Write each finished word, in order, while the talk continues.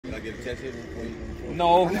to get it tested?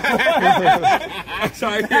 No.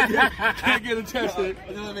 Sorry, can't get it tested.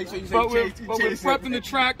 But we're prepping the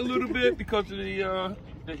track a little bit because of the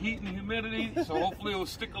heat and the humidity, so hopefully it'll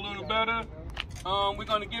stick a little better. We're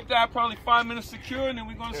going to give that probably 5 minutes secure, and then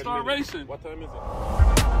we're going to start racing. What time is it?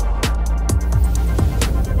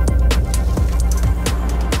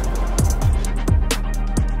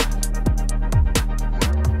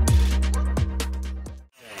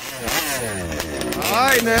 All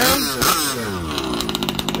right, now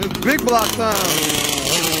it's big block time.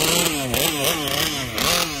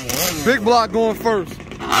 Big block going first.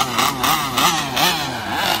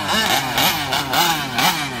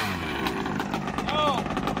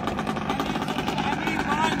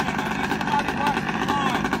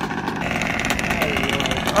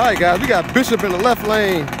 All right, guys, we got Bishop in the left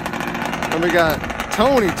lane, and we got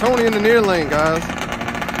Tony in the near lane, guys.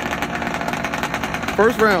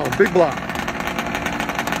 First round, big block.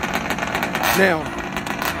 Now,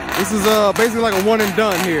 this is basically like a one and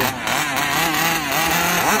done here.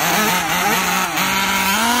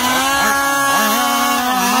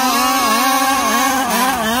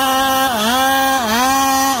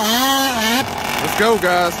 Let's go,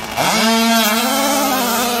 guys.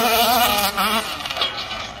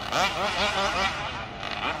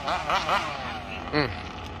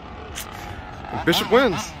 Bishop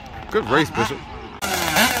wins. Good race, Bishop.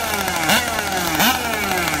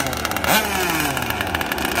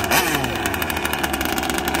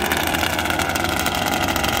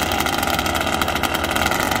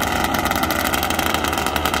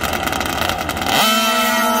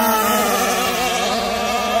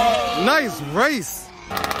 Nice race.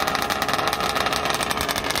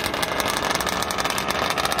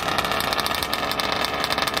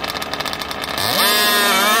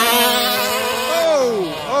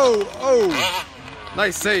 Oh.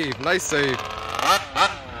 Nice save, nice save.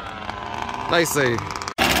 Nice save.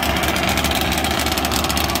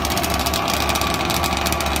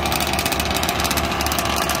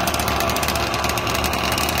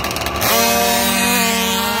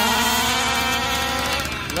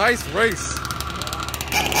 Nice race.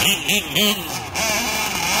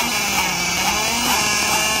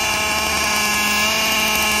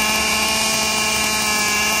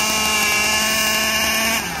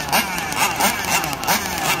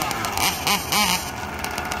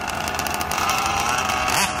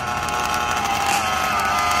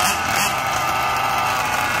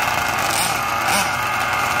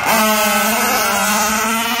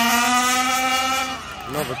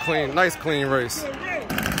 Another clean, nice clean race.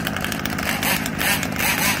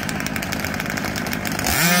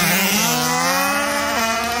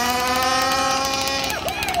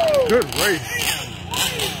 Good race.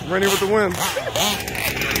 Rennie with the win.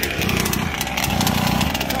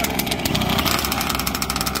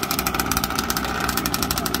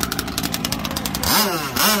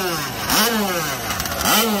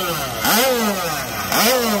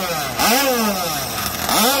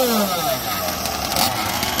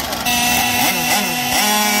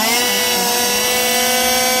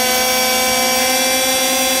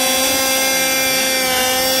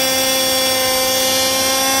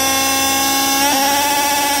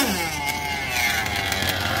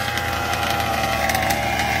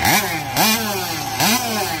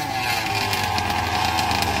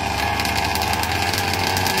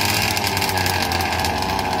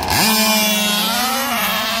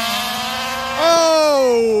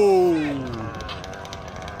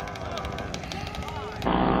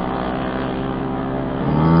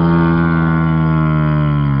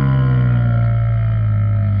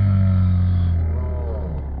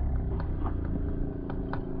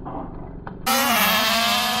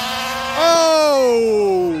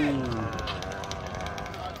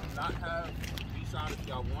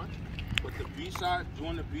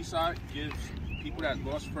 Doing the B-side gives people that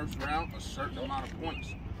lost first round a certain amount of points.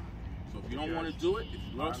 So if you don't want to do it, if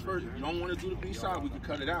you lost first, if you don't want to do the B-side, we can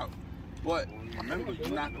cut it out. But remember, you're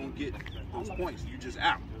not going to get those points. You're just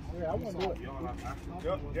out. Yeah, I want to do it.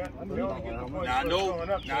 Now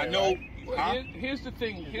I know. Here's the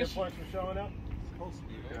thing. Here's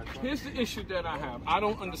the issue that I have. I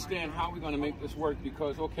don't understand how we're going to make this work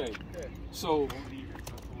because, okay, so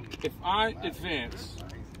if I advance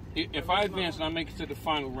and I make it to the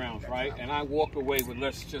final rounds, right, and I walk away with,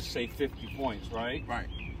 let's just say, 50 points, right? Right.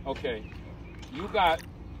 Okay. You got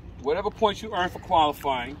whatever points you earned for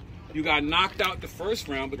qualifying. You got knocked out the first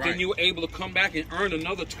round, but then you were able to come back and earn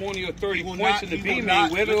another 20 or 30 points in the B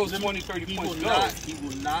main. Where do those 20, 30 points go? He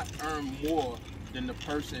will not earn more than the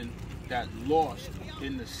person that lost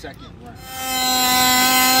in the second round.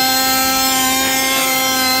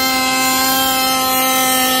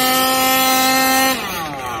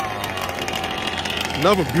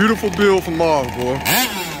 Another beautiful build from Marv, boy.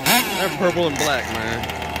 That purple and black, man.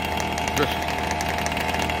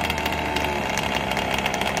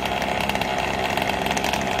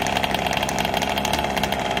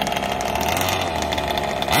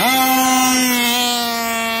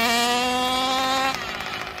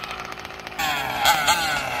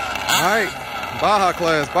 All right, Baja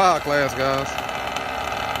class, guys.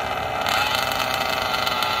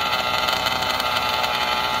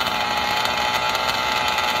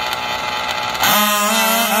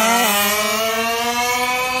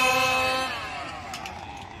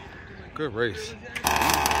 Good race.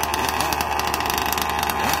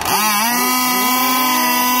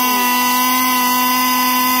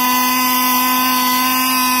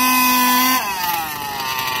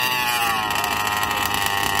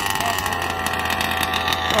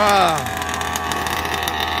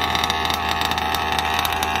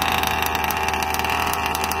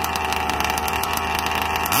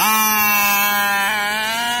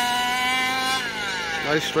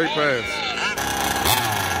 Nice straight pass.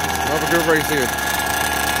 Another good race here.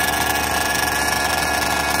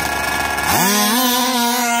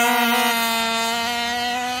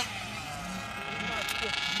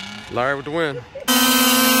 Larry with the win.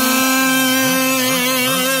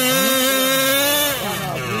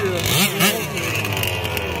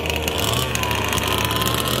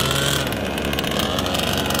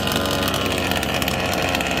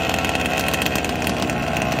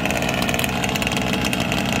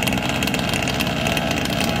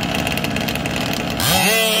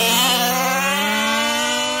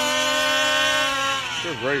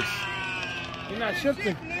 Race. You're not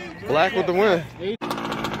shifting. Black with the win.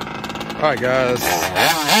 All right, guys.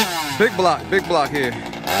 Big block here.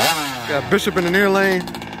 Got Bishop in the near lane.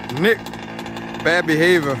 Nick, bad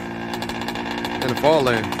behavior in the far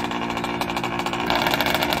lane.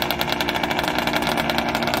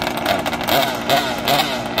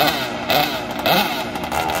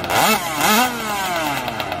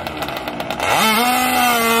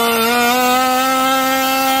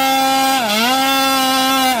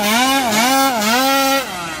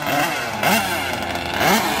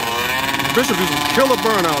 Bishop is a killer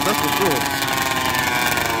burnout, that's for sure.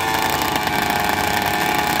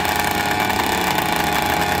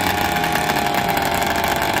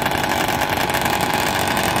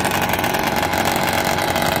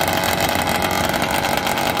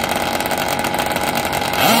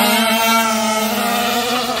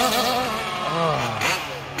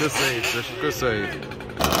 Good save, Bishop, good save.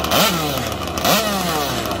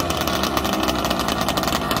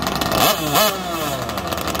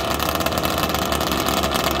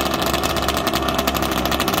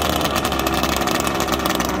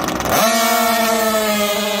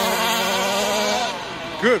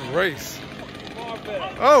 Good race.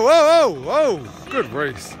 Oh, good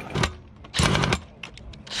race.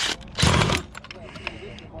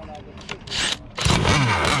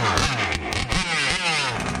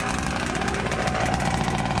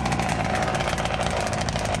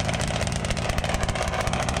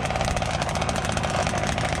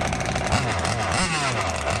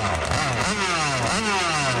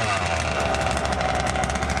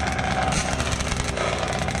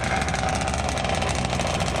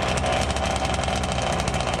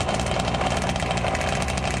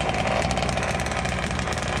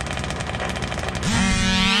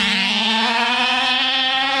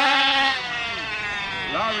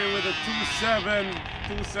 With a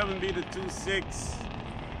 2.7 beat a 2.6,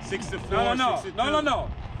 6-4.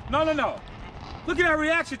 No. Look at that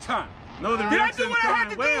reaction time. No, the Did I do what I had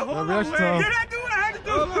to do? Wait, hold on, reaction time. Did I do what I had to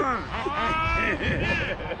do?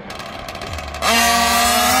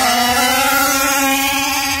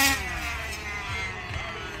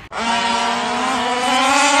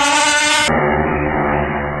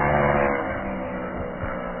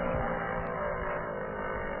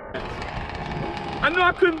 I know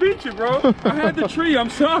I couldn't beat you, bro. I had the tree.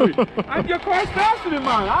 I'm sorry. Your car's faster than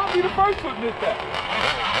mine. I'll be the first one to admit that.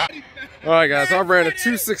 All right, guys. I ran a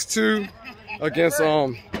 2.62 against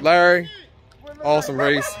Larry. Awesome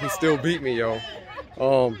race. He still beat me, yo.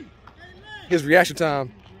 His reaction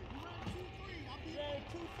time.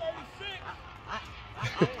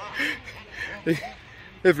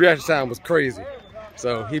 His reaction time was crazy.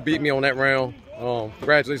 So he beat me on that round.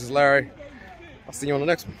 Congratulations, Larry. I'll see you on the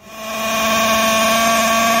next one.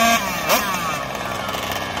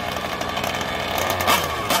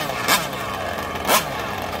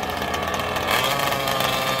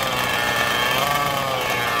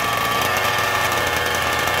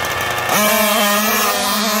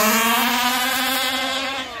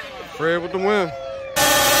 Fred with the win.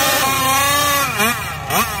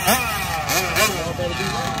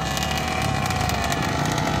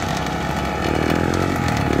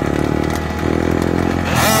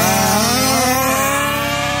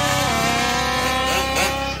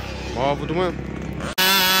 Marv with the win.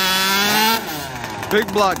 Big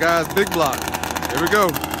block, guys, big block. Here we go.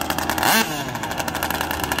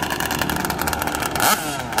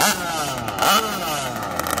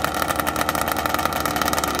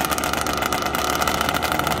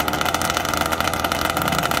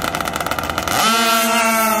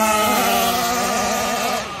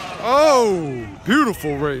 Oh,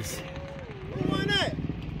 beautiful race. Who won that?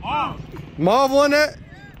 Marv won that?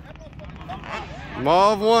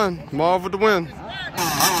 Marv won. Marv with the win. We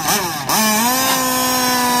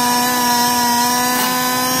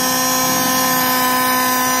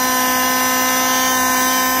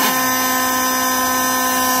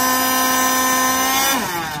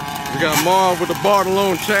got Marv with the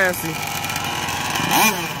Bartolone chassis.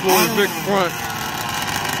 Floyd Vic front.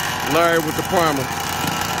 Larry with the primer.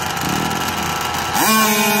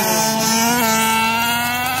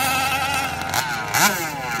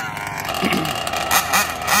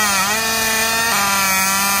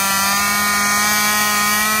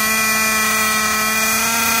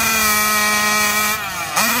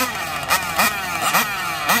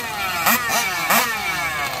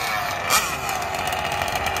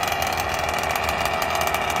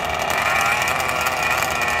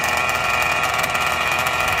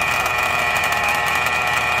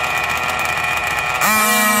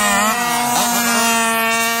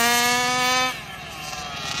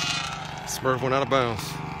 Smurf went out of bounds.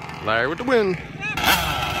 Larry with the win.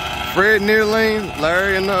 Fred near lane,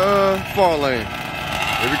 Larry in the far lane.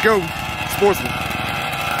 Here we go, Sportsman.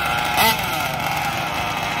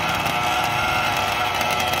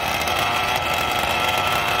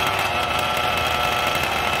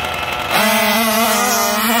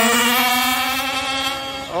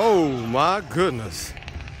 Oh my goodness.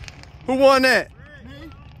 Who won that?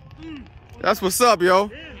 That's what's up, yo.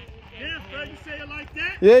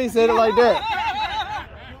 Yeah, he said it like that.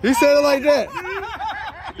 He said it like that.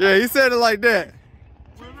 Yeah, he said it like that.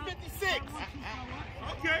 256.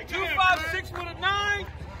 Okay, 256 with a 9.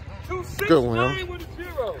 269 Good one, with a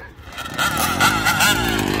 0.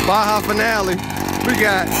 Baja finale. We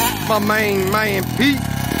got my main man Pete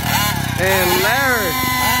and Larry.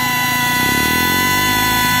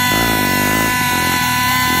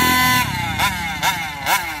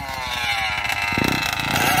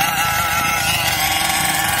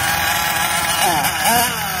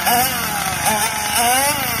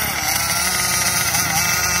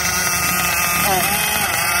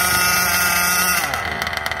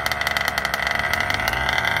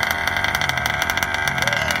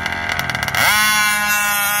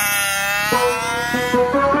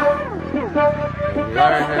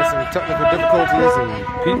 Larry has some technical difficulties and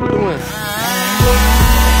Pete with the win.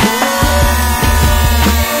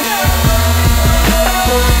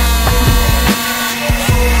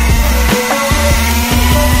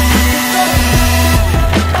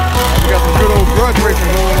 We got some good old grudge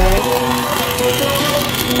racing going on.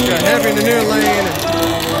 We got Heavy in the near lane.